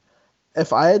 Like,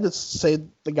 if I had to say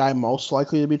the guy most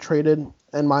likely to be traded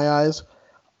in my eyes,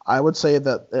 I would say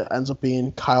that it ends up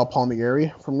being Kyle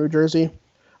Palmieri from New Jersey.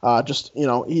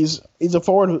 He's a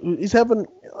forward. He's having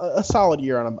a solid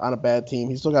year on a bad team.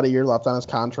 He's still got a year left on his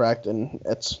contract, and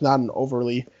it's not an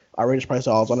overly outrageous price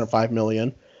at all. It's under $5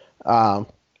 million.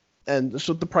 And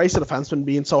so the price of defensemen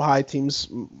being so high, teams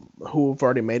who have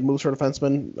already made moves for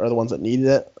defensemen are the ones that needed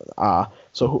it.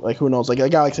 Who knows? Like, a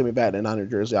guy like Sammy Vatanen on New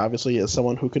Jersey obviously is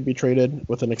someone who could be traded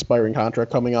with an expiring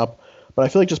contract coming up. But I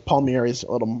feel like just Palmieri is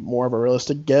a little more of a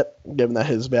realistic get, given that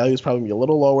his value is probably a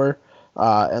little lower.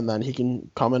 And then he can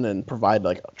come in and provide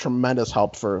like tremendous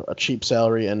help for a cheap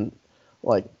salary, and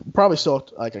like probably still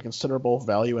like a considerable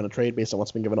value in a trade based on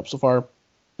what's been given up so far.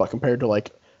 But compared to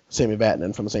like Sammy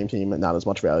Vatanen from the same team, not as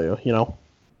much value,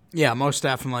 Yeah, most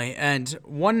definitely. And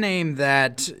one name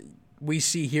that we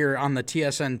see here on the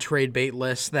TSN trade bait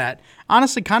list that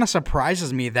honestly kind of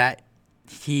surprises me that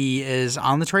he is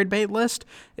on the trade bait list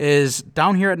is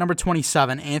down here at number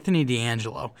 27, Anthony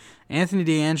DeAngelo. Anthony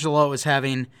DeAngelo is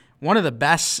having one of the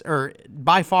best, or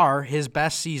by far his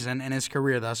best season in his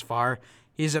career thus far.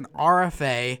 He's an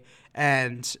RFA,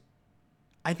 and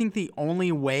I think the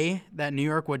only way that New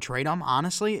York would trade him,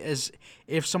 honestly, is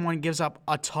if someone gives up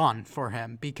a ton for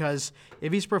him. Because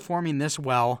if he's performing this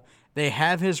well, they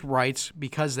have his rights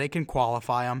because they can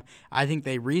qualify him. I think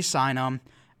they re-sign him.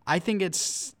 I think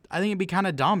it'd be kind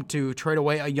of dumb to trade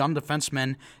away a young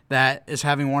defenseman that is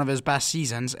having one of his best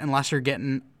seasons unless you're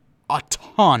getting a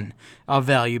ton of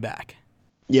value back.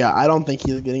 Yeah, I don't think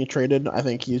he's getting traded. I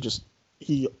think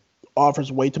he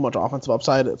offers way too much offensive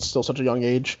upside. It's still such a young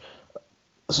age.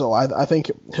 So I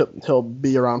think he'll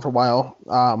be around for a while.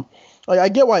 I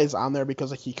get why he's on there,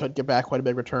 because like he could get back quite a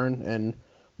big return, and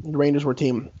the Rangers were a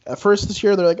team at first this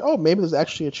year. They're like, oh, maybe there's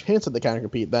actually a chance that they kind of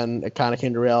compete. Then it kind of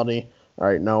came to reality. All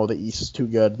right, no, the East is too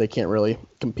good. They can't really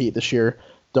compete this year.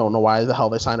 Don't know why the hell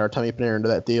they signed Artemi Panarin into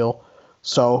that deal.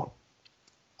 So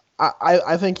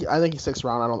I think he sticks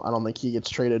around. I don't think he gets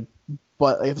traded.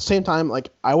 But at the same time, like,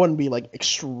 I wouldn't be like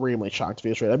extremely shocked if he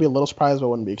was traded. I'd be a little surprised, but I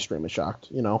wouldn't be extremely shocked.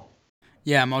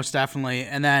 Yeah, most definitely.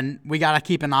 And then we got to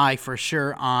keep an eye for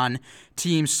sure on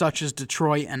teams such as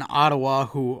Detroit and Ottawa,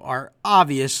 who are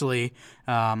obviously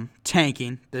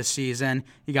tanking this season.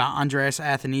 You got Andreas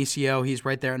Athanasio. He's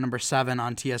right there at number 7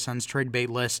 on TSN's trade bait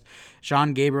list.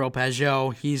 Jean-Gabriel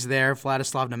Pageau, he's there.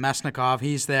 Vladislav Nemesnikov,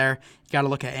 he's there. You got to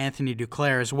look at Anthony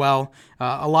Duclair as well.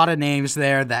 A lot of names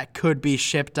there that could be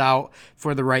shipped out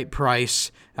for the right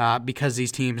price because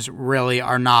these teams really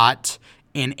are not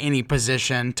in any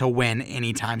position to win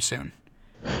anytime soon.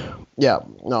 Yeah,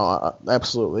 no,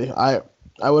 absolutely. I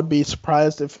would be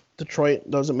surprised if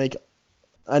Detroit doesn't make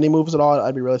any moves at all.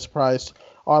 I'd be really surprised.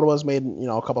 Ottawa's made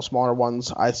a couple smaller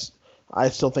ones. I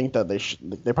still think that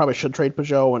they probably should trade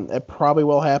Pageau, and it probably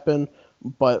will happen.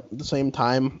 But at the same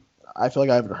time, I feel like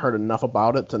I haven't heard enough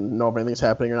about it to know if anything's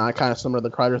happening or not. Kind of similar to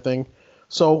the Kreider thing.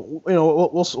 So,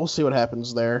 we'll see what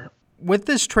happens there. With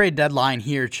this trade deadline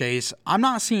here, Chase, I'm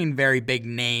not seeing very big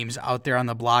names out there on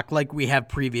the block like we have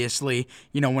previously.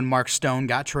 When Mark Stone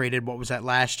got traded, what was that,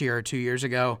 last year or 2 years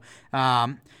ago?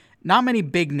 Not many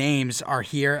big names are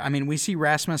here. I mean, we see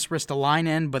Rasmus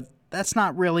Ristolainen, but that's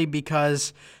not really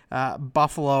because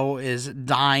Buffalo is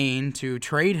dying to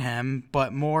trade him,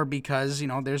 but more because,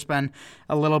 there's been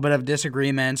a little bit of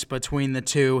disagreements between the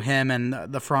two, him and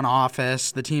the front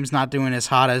office. The team's not doing as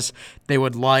hot as they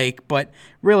would like, but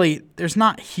really, there's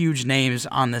not huge names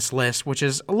on this list, which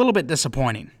is a little bit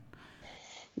disappointing.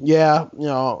 Yeah,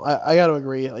 I got to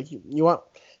agree. Like, you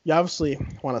obviously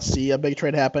want to see a big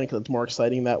trade happen because it's more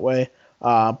exciting that way.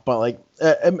 But like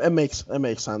it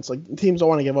makes sense. Like, teams don't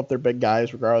want to give up their big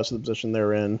guys regardless of the position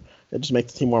they're in. It just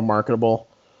makes the team more marketable.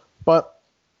 But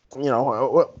at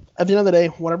the end of the day,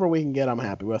 whatever we can get, I'm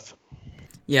happy with.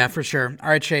 Yeah, for sure. All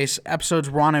right, Chase. Episode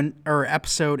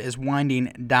is winding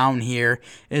down here.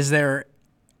 Is there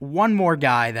one more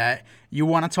guy that you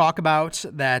want to talk about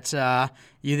that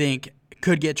you think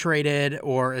could get traded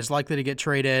or is likely to get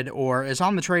traded or is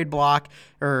on the trade block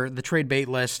or the trade bait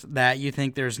list that you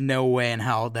think there's no way in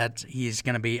hell that he's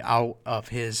going to be out of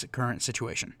his current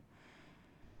situation?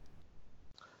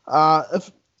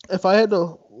 If I had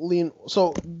to lean,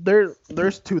 so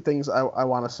there's two things I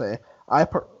want to say.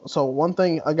 So one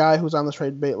thing, a guy who's on the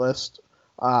trade bait list,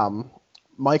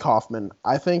 Mike Hoffman.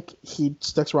 I think he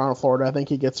sticks around in Florida. I think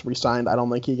he gets re-signed. I don't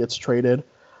think he gets traded.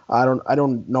 I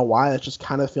don't know why. That's just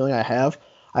kind of the feeling I have.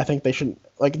 I think they should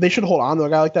hold on to a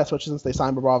guy like that, especially since they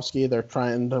signed Bobrovsky. They're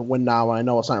trying to win now, and I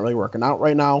know it's not really working out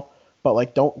right now.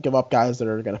 But don't give up guys that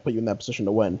are going to put you in that position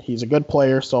to win. He's a good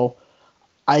player, so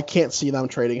I can't see them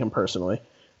trading him personally.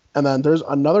 And then there's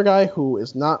another guy who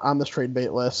is not on this trade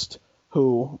bait list,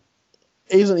 who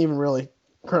isn't even really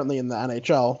currently in the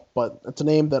NHL, but it's a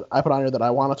name that I put on here that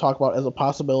I want to talk about as a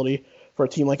possibility for a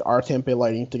team like our Tampa Bay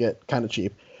Lightning to get kind of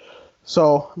cheap.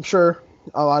 So I'm sure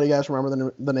a lot of you guys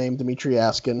remember the name Dmitry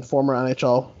Askin, former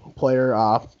NHL player,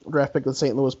 draft pick of the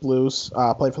St. Louis Blues,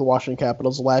 played for the Washington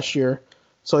Capitals last year.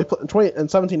 So he played in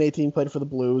 17-18 played for the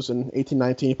Blues, and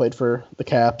 18-19 he played for the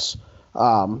Caps.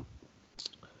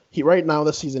 He right now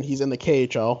this season he's in the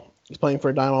KHL. He's playing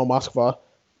for Dynamo Moskva.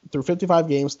 Through 55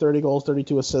 games, 30 goals,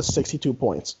 32 assists, 62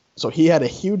 points. So he had a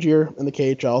huge year in the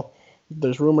KHL.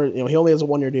 There's rumors, he only has a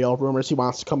 1-year deal. Rumors he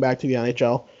wants to come back to the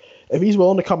NHL. If he's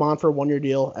willing to come on for a 1-year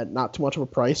deal at not too much of a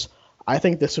price, I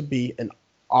think this would be an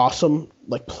awesome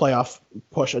playoff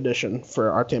push addition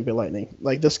for our Tampa Bay Lightning.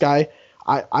 This guy,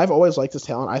 I've always liked his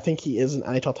talent. I think he is an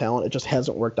NHL talent. It just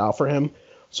hasn't worked out for him.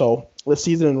 So this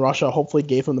season in Russia hopefully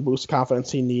gave him the boost of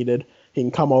confidence he needed. He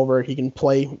can come over. He can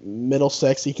play middle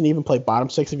six. He can even play bottom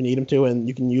six if you need him to, and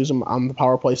you can use him on the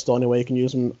power play still anyway. You can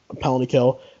use him penalty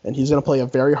kill, and he's going to play a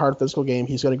very hard physical game.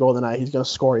 He's going to go in the night. He's going to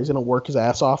score. He's going to work his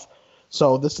ass off.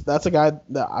 So that's a guy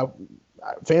that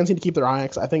fans need to keep their eye on,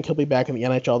 because I think he'll be back in the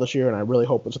NHL this year, and I really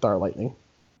hope it's with our Lightning.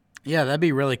 Yeah, that'd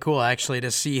be really cool, actually,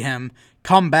 to see him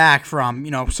come back from,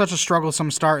 such a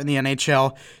strugglesome start in the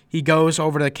NHL. He goes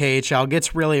over to the KHL,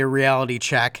 gets really a reality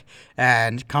check,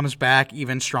 and comes back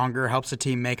even stronger, helps the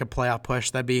team make a playoff push.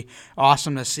 That'd be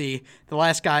awesome to see. The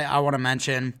last guy I want to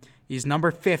mention, he's number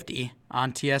 50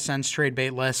 on TSN's trade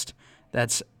bait list.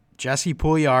 That's Jesse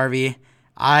Puljujarvi.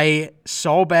 I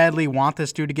so badly want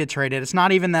this dude to get traded. It's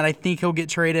not even that I think he'll get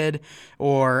traded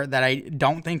or that I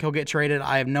don't think he'll get traded.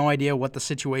 I have no idea what the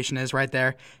situation is right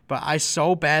there. But I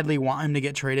so badly want him to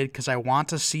get traded because I want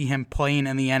to see him playing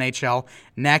in the NHL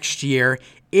next year,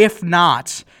 if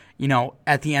not,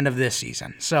 at the end of this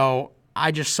season. So I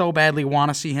just so badly want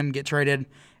to see him get traded.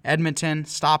 Edmonton,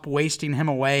 stop wasting him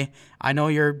away. I know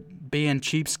you're being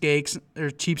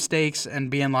cheapskates and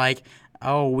being like,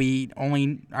 oh, we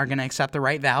only are going to accept the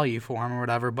right value for him or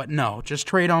whatever. But no, just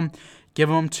trade him,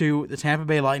 give him to the Tampa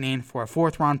Bay Lightning for a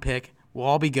 4th-round pick. We'll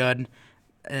all be good.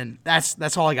 And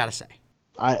that's all I got to say.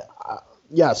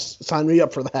 Yes, sign me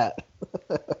up for that.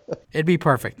 It'd be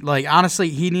perfect. Honestly,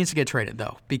 he needs to get traded,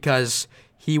 though, because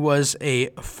he was a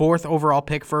 4th overall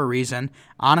pick for a reason.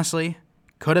 Honestly,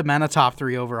 could have been a top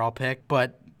 3 overall pick,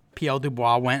 but Pierre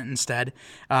Dubois went instead.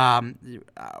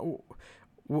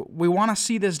 We want to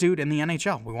see this dude in the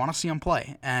NHL. We want to see him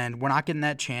play, and we're not getting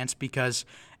that chance because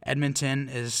Edmonton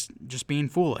is just being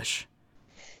foolish.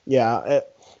 Yeah,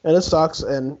 and it sucks,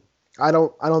 and I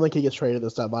don't think he gets traded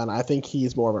this deadline. I think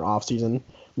he's more of an off-season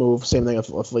move. Same thing with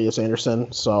Elias Anderson,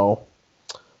 so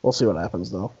we'll see what happens,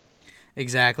 though.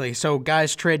 Exactly. So,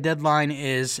 guys, trade deadline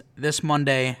is this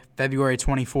Monday, February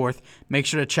 24th. Make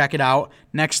sure to check it out.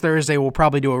 Next Thursday, we'll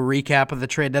probably do a recap of the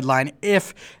trade deadline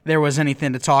if there was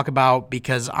anything to talk about,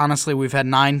 because honestly, we've had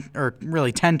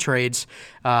 10 trades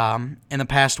in the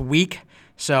past week.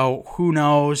 So, who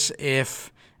knows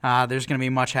if there's going to be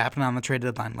much happening on the trade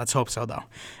deadline. Let's hope so, though. All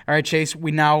right, Chase,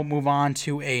 we now move on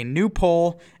to a new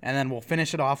poll, and then we'll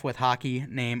finish it off with hockey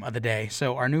name of the day.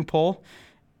 So, our new poll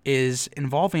is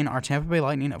involving our Tampa Bay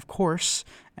Lightning, of course,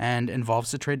 and involves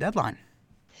the trade deadline.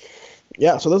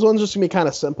 Yeah, so this one's just going to be kind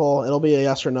of simple. It'll be a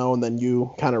yes or no, and then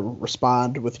you kind of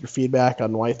respond with your feedback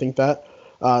on why you think that.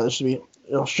 This should be,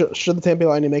 should the Tampa Bay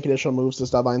Lightning make additional moves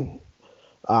this deadline?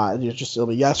 It'll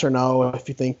be yes or no. If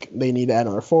you think they need to add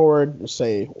another forward,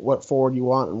 say what forward you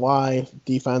want and why.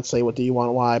 Defense, say what do you want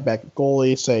and why. Back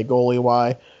goalie, say goalie,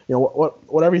 why.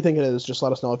 Whatever you think it is, just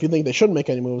let us know. If you think they shouldn't make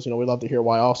any moves, we'd love to hear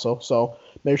why also. So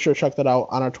make sure to check that out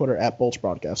on our Twitter at Bolts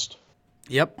Broadcast.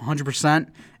 Yep, 100%.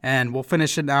 And we'll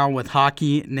finish it now with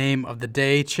hockey name of the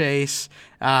day, Chase.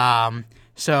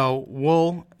 So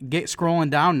we'll get scrolling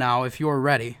down now if you're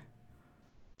ready.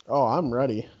 Oh, I'm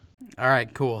ready. All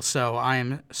right, cool. So I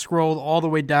am scrolled all the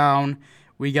way down.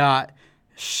 We got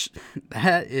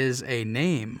that is a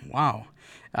name. Wow.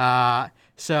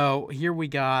 So here we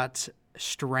got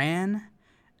Strand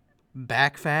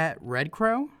Backfat Red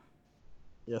Crow.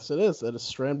 Yes, it is. It is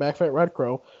Strand Backfat Red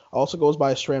Crow. Also goes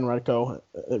by Strand Red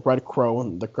Crow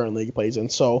in the current league he plays in.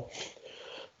 So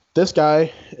this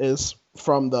guy is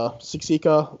from the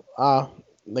Siksika,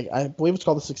 I believe it's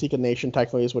called the Siksika Nation,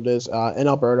 technically is what it is, in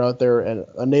Alberta. They're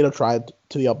a native tribe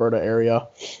to the Alberta area.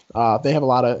 They have a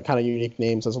lot of kind of unique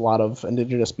names, as a lot of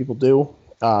Indigenous people do.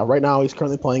 Right now he's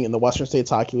currently playing in the Western States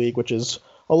Hockey League, which is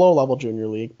a low-level junior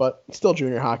league, but still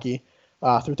junior hockey.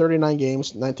 Through 39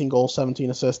 games, 19 goals, 17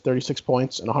 assists, 36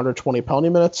 points, and 120 penalty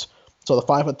minutes. So the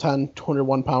 5'10",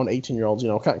 201-pound,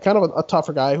 18-year-old, kind of a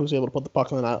tougher guy who's able to put the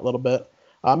puck in the net a little bit.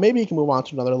 Maybe he can move on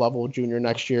to another level junior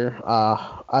next year.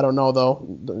 I don't know,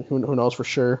 though. Who knows for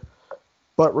sure?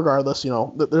 But regardless,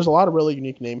 there's a lot of really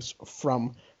unique names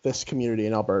from this community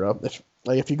in Alberta.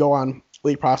 If you go on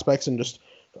League Prospects and just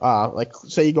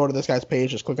say you go to this guy's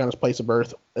page, just click on his place of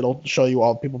birth, it'll show you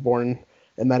all the people born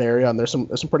in that area, and there's some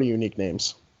pretty unique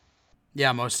names.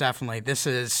 Yeah, most definitely. This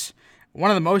is one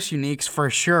of the most uniques for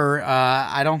sure.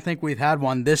 I don't think we've had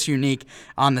one this unique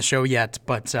on the show yet,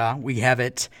 but we have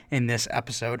it in this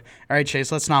episode. All right, Chase,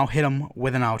 let's now hit him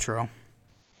with an outro.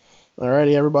 All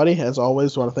righty, everybody. As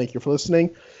always, I want to thank you for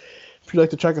listening. If you'd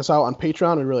like to check us out on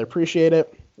Patreon, we'd really appreciate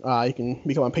it. You can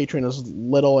become on Patreon as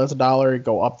little as $1,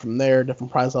 go up from there,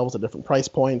 different prize levels at different price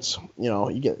points.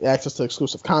 You get access to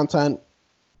exclusive content.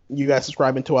 You guys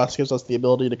subscribing to us gives us the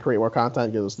ability to create more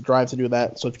content, gives us the drive to do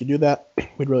that. So if you can do that,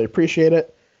 we'd really appreciate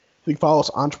it. If you can follow us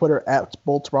on Twitter at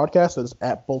Bolts Broadcast, that is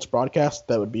at Bolts Broadcast.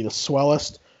 That would be the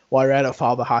swellest. While you're at it,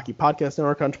 follow the Hockey Podcast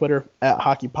Network on Twitter at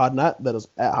HockeyPodNet. That is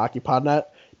at HockeyPodNet.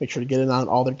 Make sure to get in on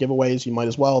all their giveaways. You might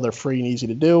as well. They're free and easy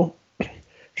to do.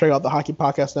 Check out the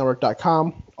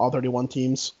HockeyPodcastNetwork.com. All 31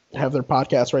 teams have their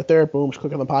podcast right there. Boom, just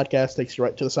click on the podcast. Takes you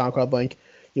right to the SoundCloud link.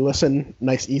 You listen.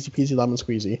 Nice, easy peasy, lemon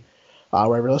squeezy.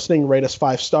 Wherever you're listening, rate us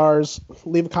 5 stars.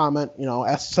 Leave a comment.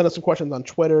 Send us some questions on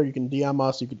Twitter. You can DM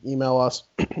us. You can email us.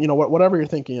 Whatever you're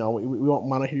thinking. We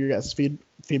want to hear your guys'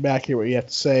 feedback. Hear what you have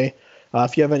to say.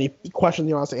 If you have any questions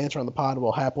you want us to answer on the pod,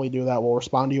 we'll happily do that. We'll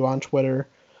respond to you on Twitter.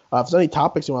 If there's any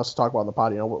topics you want us to talk about on the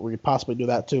pod, we could possibly do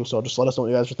that too. So just let us know what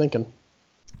you guys are thinking.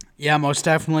 Yeah, most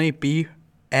definitely. Be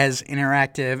as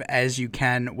interactive as you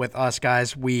can with us,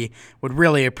 guys. We would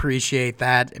really appreciate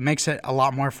that. It makes it a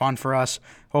lot more fun for us,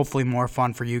 hopefully more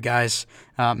fun for you guys.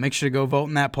 Make sure to go vote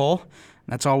in that poll.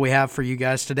 That's all we have for you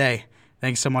guys today.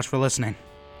 Thanks so much for listening.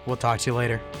 We'll talk to you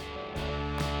later.